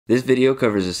This video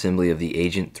covers assembly of the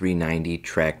Agent 390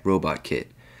 track robot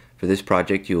kit. For this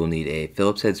project you will need a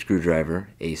Phillips head screwdriver,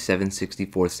 a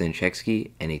 7/64 inch hex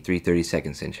key, and a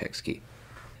 3/32 inch hex key.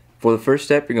 For the first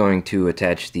step you're going to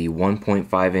attach the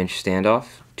 1.5 inch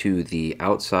standoff to the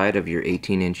outside of your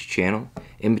 18 inch channel.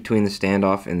 In between the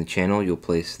standoff and the channel you'll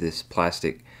place this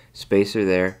plastic spacer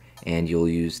there, and you'll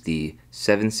use the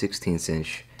 7/16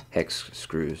 inch hex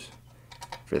screws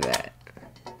for that.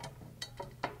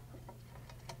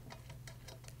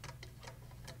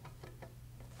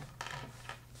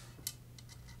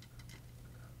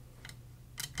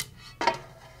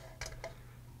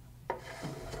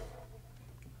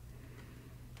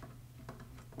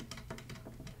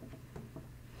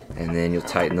 And then you'll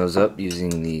tighten those up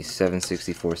using the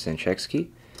 7/64 inch hex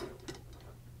key.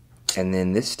 And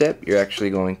then this step you're actually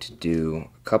going to do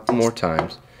a couple more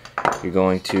times. You're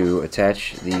going to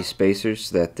attach the spacers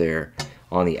so that they're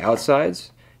on the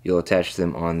outsides. You'll attach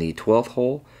them on the 12th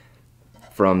hole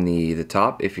from the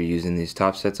top. If you're using these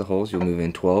top sets of holes, you'll move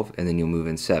in 12 and then you'll move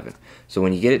in 7. So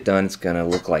when you get it done, it's going to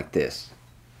look like this.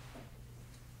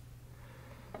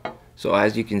 So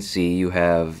as you can see, you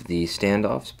have the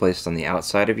standoffs placed on the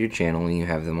outside of your channel and you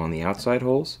have them on the outside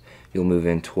holes. You'll move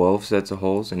in 12 sets of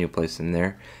holes and you'll place them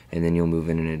there, and then you'll move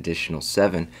in an additional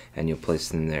 7 and you'll place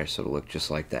them there, so it'll look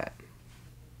just like that.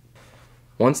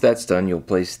 Once that's done, you'll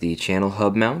place the channel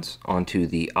hub mounts onto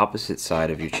the opposite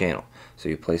side of your channel. So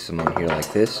you place them on here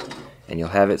like this, and you'll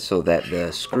have it so that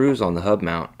the screws on the hub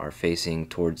mount are facing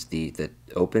towards the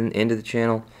open end of the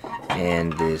channel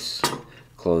and this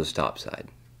closed top side.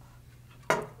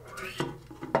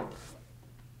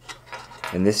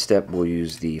 In this step we'll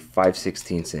use the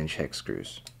 5/16 inch hex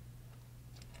screws.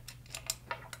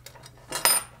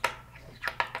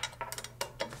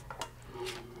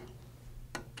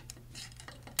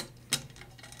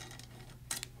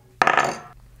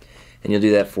 And you'll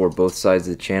do that for both sides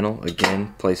of the channel,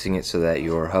 again placing it so that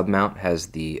your hub mount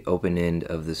has the open end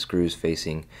of the screws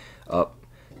facing up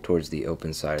towards the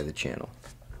open side of the channel.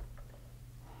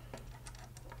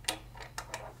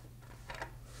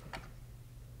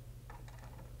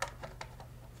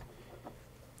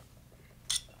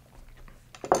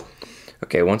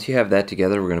 Okay, once you have that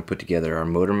together, we're going to put together our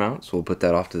motor mount, so we'll put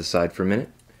that off to the side for a minute.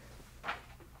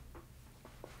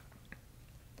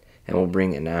 And we'll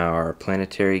bring in our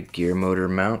planetary gear motor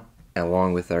mount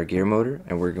along with our gear motor,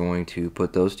 and we're going to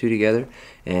put those two together.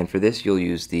 And for this you'll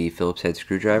use the Phillips head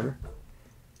screwdriver.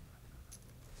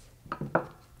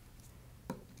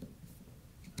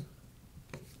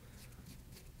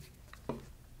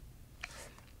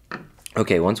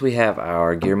 Okay, once we have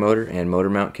our gear motor and motor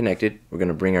mount connected, we're going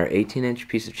to bring our 18 inch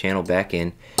piece of channel back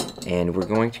in, and we're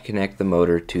going to connect the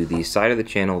motor to the side of the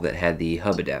channel that had the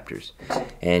hub adapters.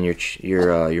 And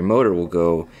your motor will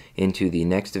go into the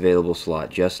next available slot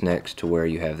just next to where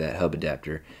you have that hub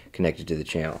adapter connected to the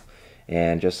channel.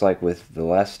 And just like with the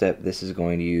last step, this is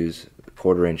going to use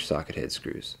 1/4 inch socket head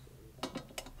screws.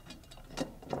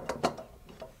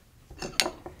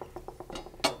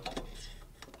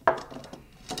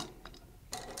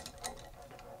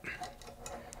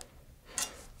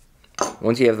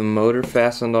 Once you have the motor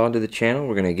fastened onto the channel,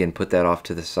 we're going to again put that off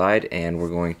to the side, and we're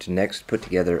going to next put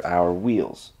together our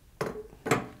wheels.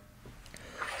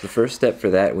 The first step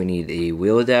for that, we need a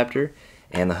wheel adapter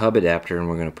and the hub adapter, and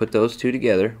we're going to put those two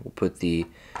together. We'll put the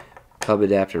hub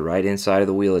adapter right inside of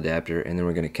the wheel adapter, and then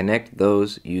we're going to connect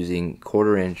those using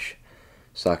 1/4 inch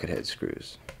socket head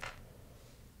screws.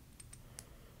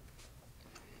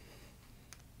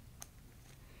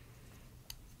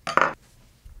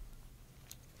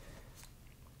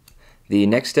 The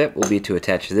next step will be to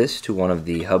attach this to one of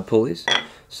the hub pulleys.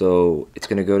 So it's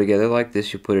going to go together like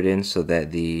this. You put it in so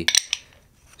that the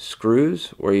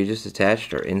screws where you just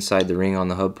attached are inside the ring on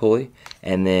the hub pulley,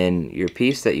 and then your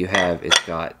piece that you have, it's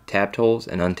got tapped holes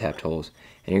and untapped holes,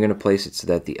 and you're going to place it so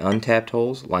that the untapped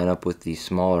holes line up with the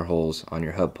smaller holes on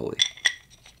your hub pulley.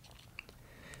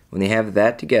 When you have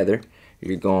that together,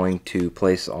 you're going to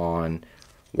place on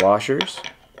washers,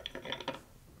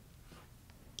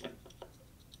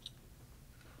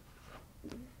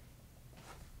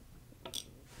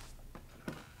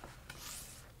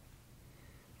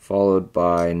 followed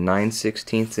by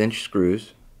 9/16 inch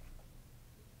screws,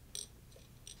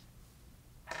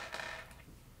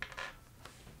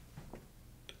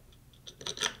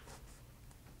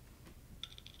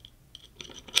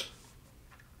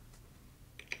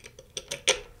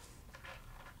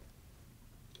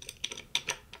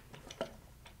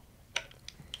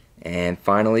 and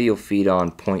finally you'll feed on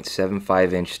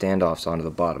 0.75 inch standoffs onto the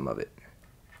bottom of it.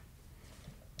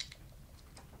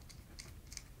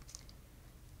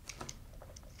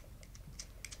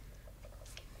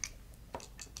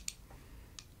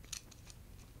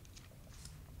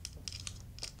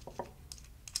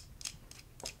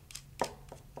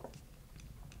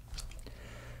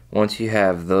 Once you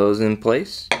have those in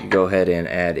place, you go ahead and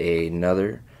add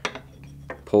another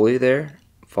pulley there,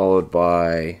 followed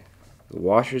by the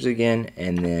washers again,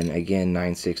 and then again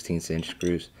 9/16 inch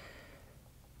screws.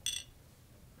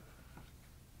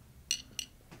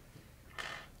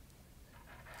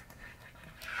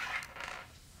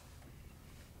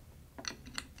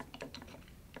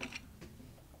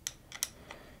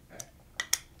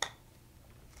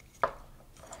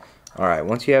 Alright,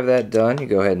 once you have that done, you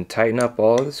go ahead and tighten up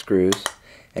all of the screws,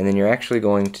 and then you're actually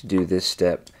going to do this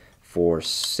step for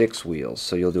 6 wheels.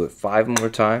 So you'll do it 5 more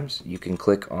times. You can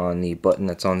click on the button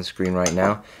that's on the screen right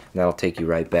now, and that'll take you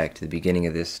right back to the beginning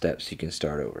of this step so you can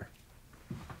start over.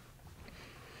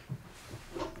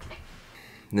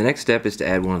 The next step is to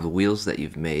add one of the wheels that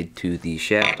you've made to the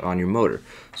shaft on your motor.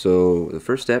 So the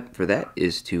first step for that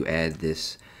is to add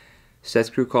this set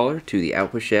screw collar to the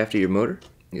output shaft of your motor.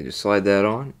 You just slide that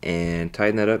on and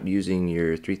tighten that up using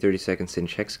your 3/32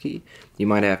 inch hex key. You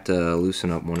might have to loosen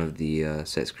up one of the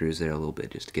set screws there a little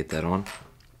bit just to get that on.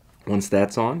 Once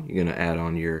that's on, you're going to add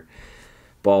on your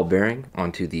ball bearing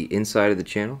onto the inside of the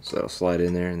channel. So that'll slide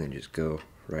in there and then just go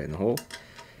right in the hole.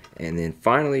 And then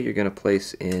finally you're going to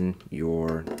place in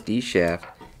your D shaft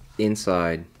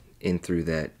inside in through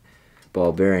that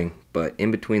ball bearing. But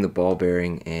in between the ball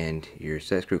bearing and your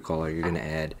set screw collar, you're going to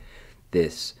add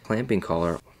this clamping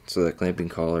collar. So that clamping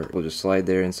collar will just slide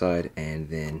there inside, and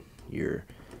then your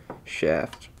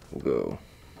shaft will go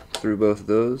through both of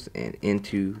those and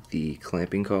into the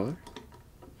clamping collar.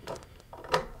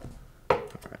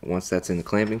 Alright, once that's in the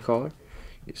clamping collar,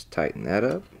 you just tighten that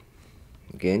up.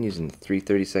 Again, using the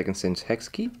 3/32 inch hex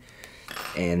key,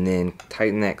 and then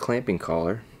tighten that clamping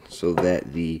collar so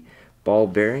that the ball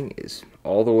bearing is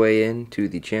all the way into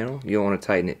the channel. You don't want to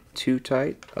tighten it too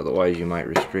tight, otherwise you might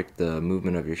restrict the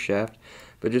movement of your shaft,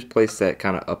 but just place that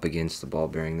kind of up against the ball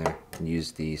bearing there and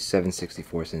use the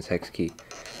 7/64 inch hex key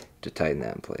to tighten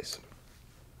that in place.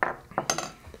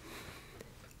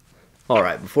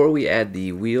 Alright, before we add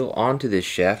the wheel onto this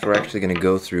shaft, we're actually going to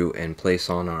go through and place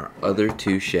on our other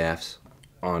 2 shafts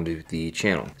onto the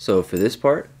channel. So for this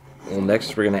part, well,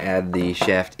 next we're going to add the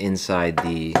shaft inside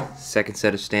the second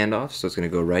set of standoffs. So it's going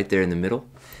to go right there in the middle.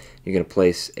 You're going to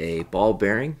place a ball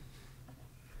bearing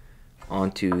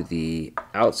onto the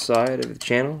outside of the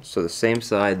channel, so the same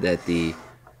side that the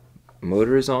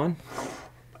motor is on.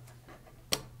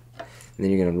 And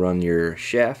then you're going to run your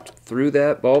shaft through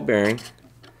that ball bearing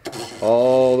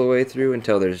all the way through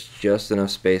until there's just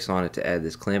enough space on it to add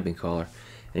this clamping collar.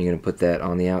 And you're going to put that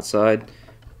on the outside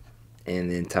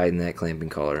and then tighten that clamping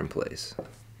collar in place.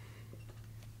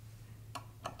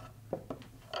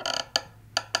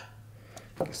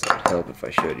 I guess that would help if I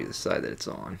showed you the side that it's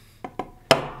on.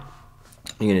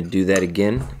 You're going to do that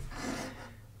again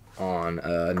on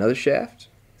another shaft.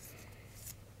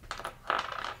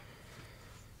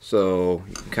 So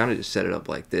you can kind of just set it up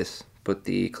like this. Put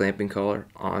the clamping collar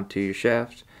onto your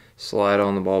shaft, slide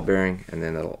on the ball bearing, and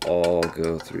then it'll all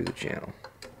go through the channel.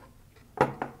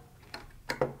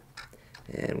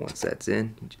 And once that's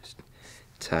in, you just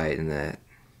tighten that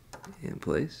in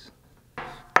place.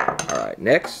 Alright,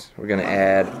 next we're going to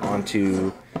add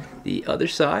onto the other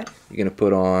side. You're going to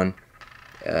put on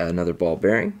another ball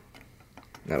bearing.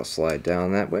 That'll slide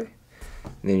down that way.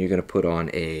 And then you're going to put on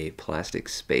a plastic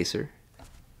spacer,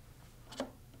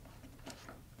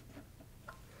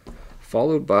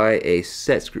 followed by a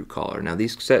set screw collar. Now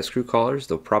these set screw collars,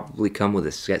 they'll probably come with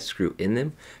a set screw in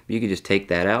them, but you can just take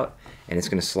that out and it's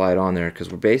going to slide on there, because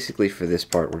we're basically, for this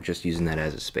part, we're just using that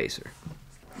as a spacer.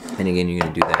 And again, you're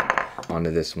going to do that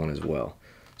onto this one as well.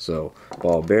 So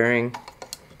ball bearing,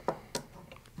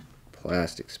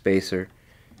 plastic spacer,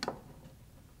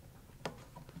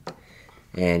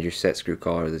 and your set screw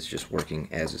collar that's just working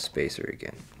as a spacer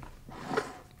again.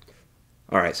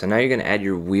 Alright, so now you're going to add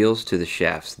your wheels to the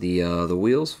shafts. The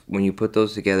wheels, when you put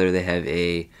those together, they have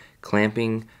a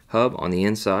clamping hub on the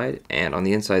inside, and on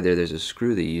the inside there's a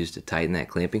screw that you use to tighten that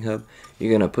clamping hub.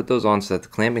 You're going to put those on so that the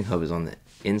clamping hub is on the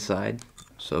inside,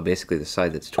 so basically the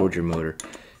side that's towards your motor.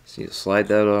 So you slide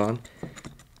that on,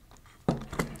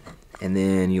 and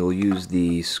then you'll use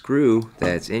the screw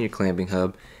that's in your clamping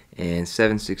hub and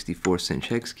 7/64 inch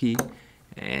hex key,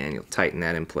 and you'll tighten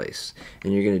that in place.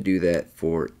 And you're going to do that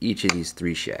for each of these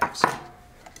 3 shafts.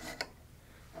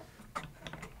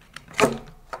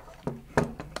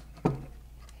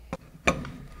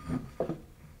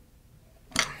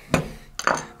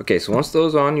 Okay, so once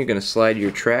those on, you're going to slide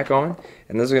your track on,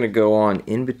 and those are going to go on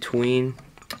in between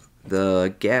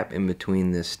the gap in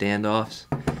between the standoffs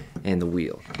and the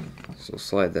wheel. So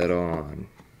slide that on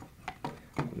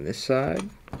this side,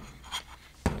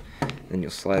 then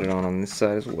you'll slide it on this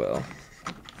side as well.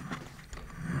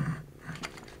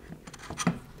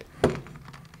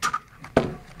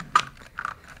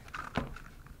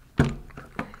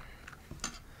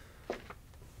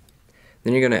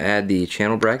 Then you're going to add the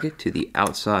channel bracket to the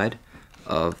outside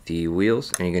of the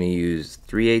wheels, and you're going to use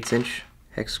 3/8 inch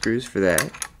hex screws for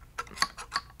that.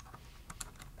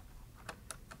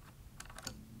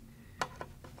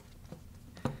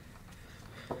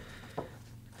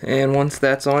 And once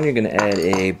that's on, you're going to add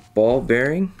a ball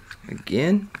bearing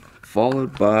again,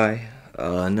 followed by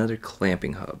another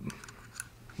clamping hub.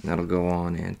 That'll go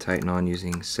on and tighten on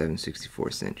using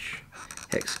 7/64 inch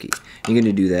hex key. You're going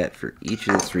to do that for each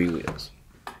of the 3 wheels.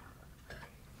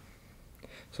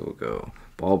 So we'll go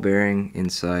ball bearing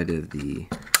inside of the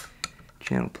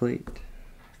channel plate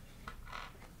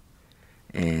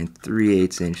and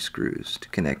 3/8 inch screws to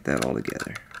connect that all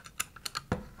together.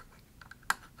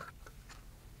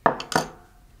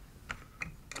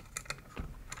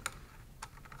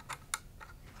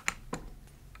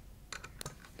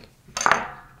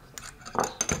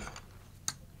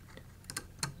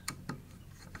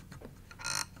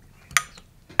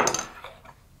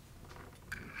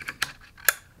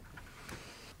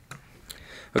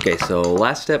 Okay, so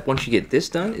last step once you get this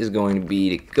done is going to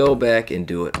be to go back and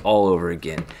do it all over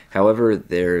again. However,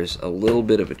 there's a little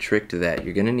bit of a trick to that.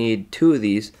 You're going to need 2 of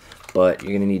these, but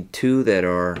you're going to need 2 that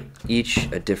are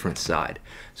each a different side.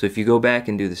 So if you go back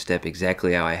and do the step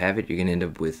exactly how I have it, you're going to end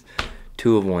up with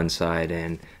 2 of one side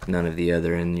and none of the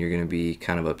other, and you're going to be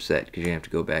kind of upset because you're going to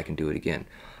have to go back and do it again.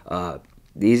 The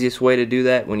easiest way to do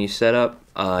that when you set up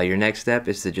your next step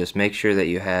is to just make sure that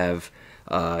you have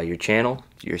your channel,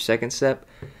 your second step,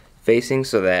 facing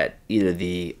so that either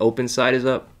the open side is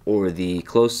up or the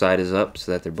closed side is up,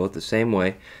 so that they're both the same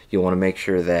way. You'll want to make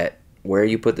sure that where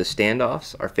you put the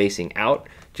standoffs are facing out,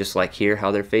 just like here how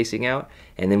they're facing out,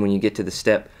 and then when you get to the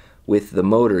step with the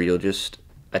motor, you'll just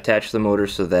attach the motor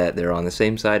so that they're on the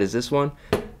same side as this one,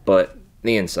 but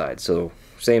the inside. So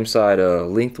same side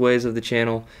lengthways of the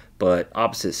channel, but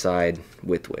opposite side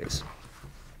widthways.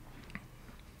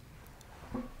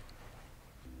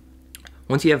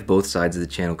 Once you have both sides of the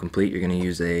channel complete, you're going to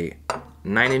use a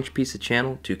 9-inch piece of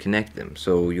channel to connect them.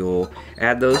 So you'll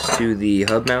add those to the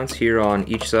hub mounts here on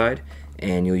each side,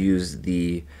 and you'll use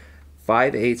the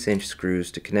 5/8 inch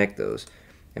screws to connect those.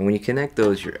 And when you connect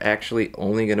those, you're actually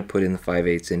only going to put in the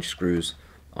 5/8 inch screws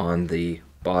on the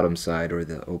bottom side or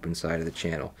the open side of the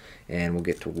channel. And we'll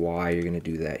get to why you're going to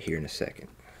do that here in a second.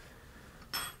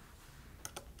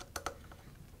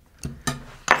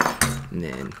 And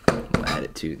then we'll add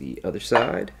it to the other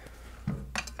side.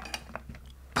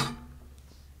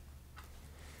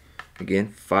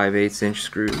 Again, 5/8 inch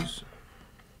screws.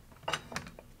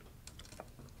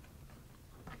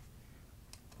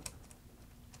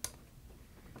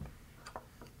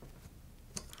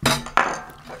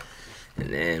 And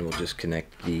then we'll just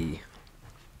connect the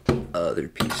other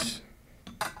piece.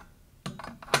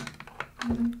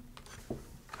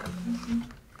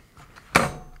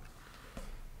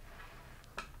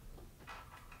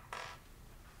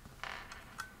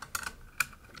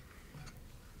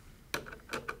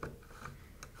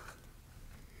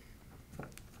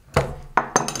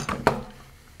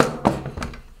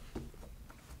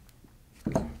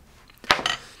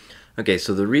 Okay,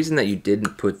 so the reason that you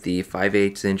didn't put the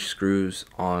 5/8 inch screws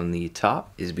on the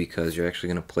top is because you're actually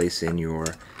going to place in your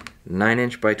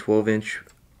 9-inch by 12-inch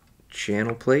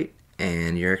channel plate,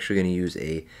 and you're actually going to use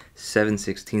a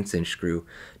 7/16 inch screw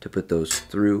to put those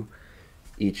through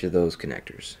each of those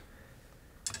connectors.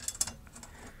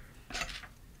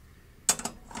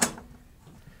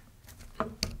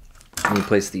 And you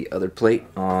place the other plate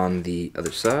on the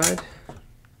other side.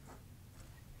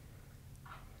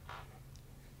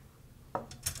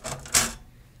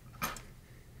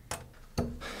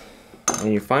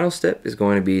 And your final step is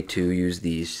going to be to use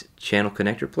these channel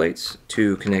connector plates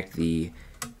to connect the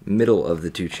middle of the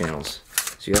 2 channels.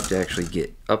 So you have to actually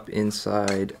get up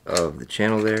inside of the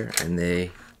channel there, and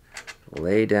they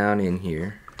lay down in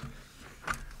here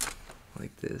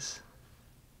like this.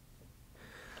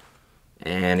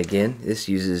 And again, this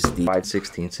uses the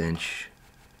 5/16 inch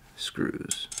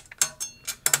screws.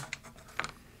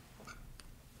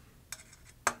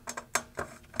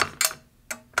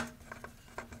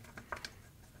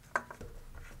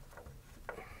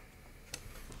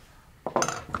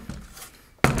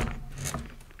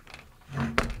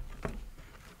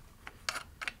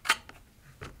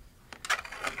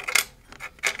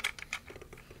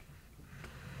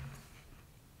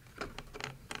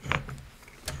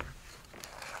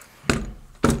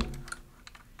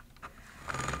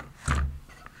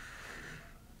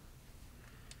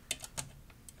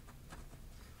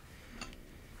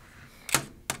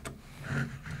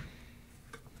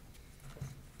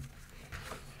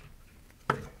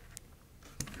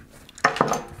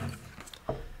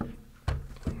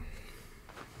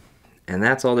 And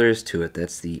that's all there is to it.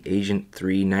 That's the Agent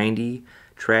 390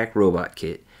 track robot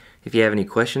kit. If you have any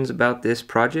questions about this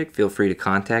project, feel free to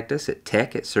contact us at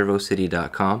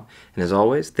tech@servocity.com. And as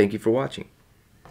always, thank you for watching.